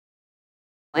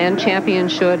Land champion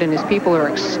should, and his people are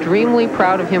extremely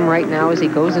proud of him right now as he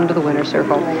goes into the winner's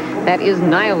circle. That is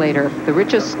NIHILATOR, the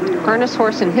richest harness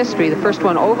horse in history, the first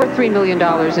one over $3 million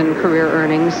in career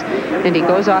earnings, and he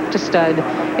goes off to stud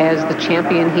as the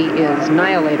champion he is.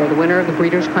 NIHILATOR, the winner of the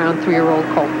Breeders' Crown 3-year-old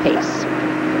colt Pace.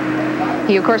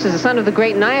 He, of course, is the son of the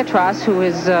great NIHILATOR, who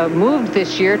has moved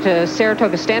this year to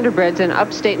Saratoga Standardbreds in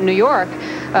upstate New York.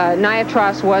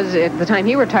 NIHILATOR was, at the time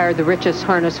he retired, the richest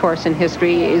harness horse in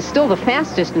history, is still the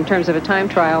fastest in terms of a time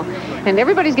trial. And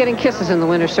everybody's getting kisses in the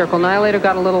winner's circle. NIHILATOR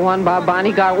got a little one, Bob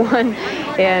Bonney got one.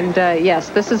 And yes,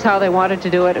 this is how they wanted to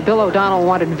do it. Bill O'Donnell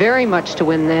wanted very much to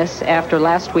win this after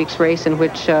last week's race in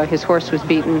which his horse was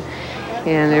beaten.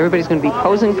 And everybody's going to be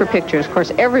posing for pictures. Of course,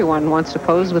 everyone wants to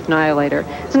pose with NIHILATOR.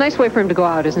 It's a nice way for him to go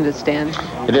out, isn't it, Stan?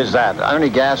 It is that.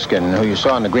 Ernie Gaskin, who you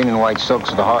saw in the green and white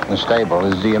silks of the Houghton stable,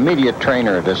 is the immediate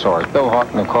trainer of this horse. Bill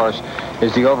Houghton, of course,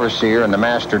 is the overseer and the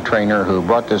master trainer who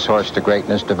brought this horse to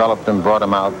greatness, developed him, brought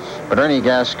him out. But Ernie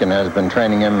Gaskin has been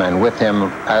training him and with him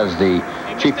as the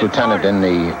chief lieutenant in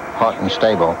the Houghton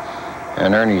stable.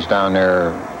 And Ernie's down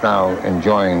there now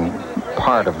enjoying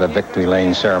part of the Victory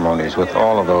Lane ceremonies with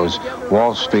all of those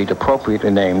Wall Street, appropriately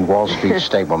named Wall Street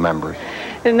stable members.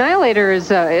 And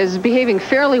NIHILATOR is behaving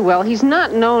fairly well. He's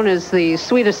not known as the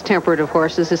sweetest tempered of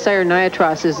horses. His sire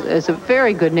NIHILATOR is a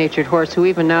very good-natured horse who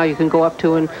even now you can go up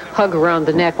to and hug around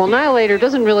the neck. Well, NIHILATOR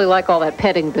doesn't really like all that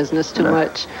petting business too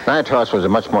much. NIHILATOR was a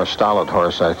much more stolid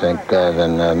horse, I think,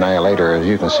 than NIHILATOR. As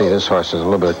you can see, this horse has a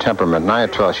little bit of temperament.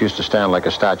 NIHILATOR used to stand like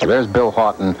a statue. There's Bill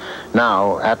Houghton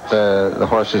now at the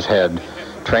horse's head.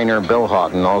 Trainer Bill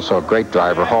Houghton, also a great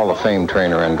driver, Hall of Fame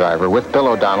trainer and driver, with Bill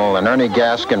O'Donnell and Ernie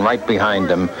Gaskin right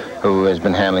behind him, who has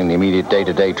been handling the immediate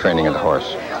day-to-day training of the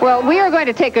horse. Well, we are going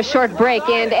to take a short break,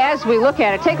 and as we look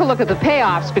at it, take a look at the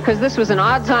payoffs, because this was an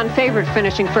odds-on favorite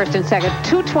finishing first and second.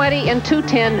 220 and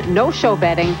 210, no show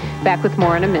betting. Back with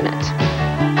more in a minute.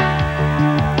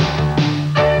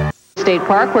 State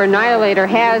Park, where NIHILATOR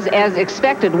has, as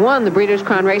expected, won the Breeders'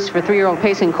 Crown race for 3-year-old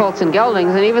pacing colts and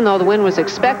geldings. And even though the win was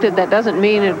expected, that doesn't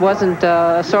mean it wasn't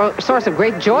a source of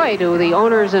great joy to the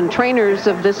owners and trainers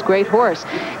of this great horse.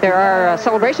 There are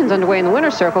celebrations underway in the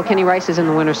winner's circle. Kenny Rice is in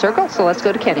the winner's circle, so let's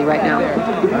go to Kenny right now.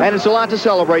 And it's a lot to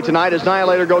celebrate tonight as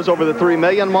NIHILATOR goes over the 3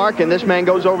 million mark, and this man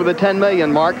goes over the 10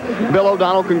 million mark. Bill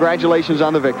O'Donnell, congratulations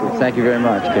on the victory. Thank you very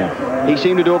much, Ken. He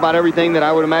seemed to do about everything that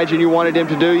I would imagine you wanted him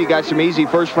to do. You got some easy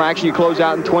first fraction. You closed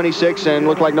out in 26 and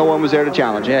looked like no one was there to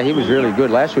challenge. Yeah, he was really good.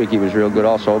 Last week he was real good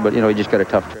also, but, you know, he just got a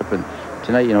tough trip. And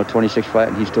tonight, you know, 26 flat,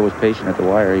 and he still was patient at the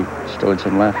wire. He still had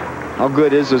some left. How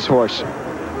good is this horse?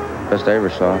 Best I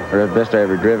ever saw, or best I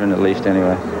ever driven, at least,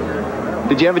 anyway.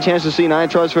 Did you have a chance to see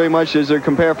NIHILATOR very much? Does it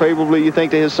compare favorably, you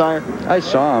think, to his sire? I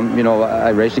saw him. You know, I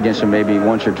raced against him maybe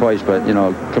once or twice, but, you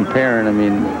know, comparing, I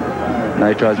mean,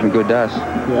 NIHILATOR's been good to us.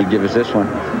 Yeah. He'd give us this one.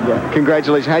 Yeah.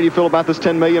 Congratulations. How do you feel about this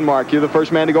 10 million mark? You're the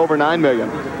first man to go over 9 million.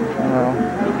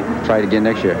 Well, try it again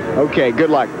next year. Okay,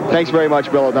 good luck. Thanks very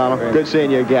much, Bill O'Donnell. Good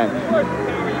seeing you again.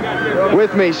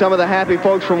 With me, some of the happy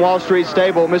folks from Wall Street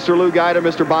Stable, Mr. Lou Guider,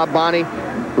 Mr. Bob Bonney.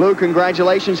 Lou,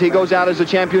 congratulations. He goes out as a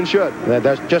champion should.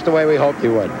 That's just the way we hoped he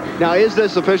would. Now, is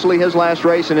this officially his last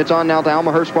race, and it's on now to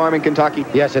Almahurst Farm in Kentucky?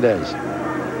 Yes, it is.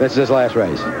 This is his last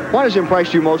race. What has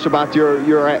impressed you most about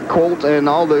your colt and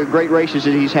all the great races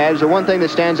that he's had? Is there one thing that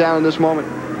stands out in this moment?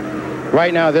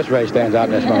 Right now, this race stands out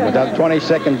in this moment. That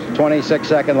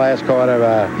 26-second last quarter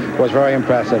was very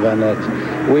impressive,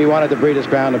 and we wanted the Breeders'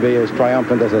 Crown to be as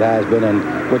triumphant as it has been, and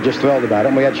we're just thrilled about it.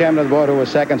 And we had chairman of the board who was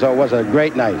second, so it was a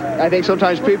great night. I think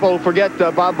sometimes people forget,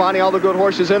 Bob Bonney, all the good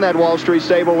horses in that Wall Street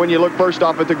stable when you look first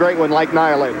off at the great one like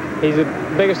NIHILATOR. He's the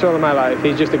biggest thrill of my life.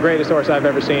 He's just the greatest horse I've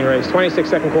ever seen race.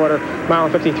 26-second quarter, mile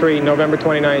and 53, November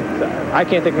 29th. I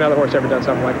can't think of another horse ever done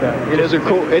something like that.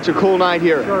 It's a cool night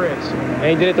here. Sure is. And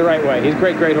he did it the right way. He's a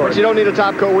great horse. But you don't need a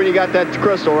top coat when you got that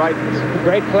crystal, right? It's a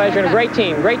great pleasure and a great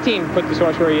team. Great team put this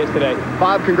horse where he is today.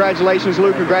 Bob, congratulations.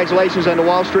 Lou, congratulations, and the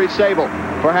Wall Street Stable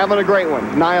for having a great one.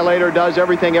 NIHILATOR does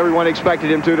everything everyone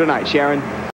expected him to tonight. Sharon?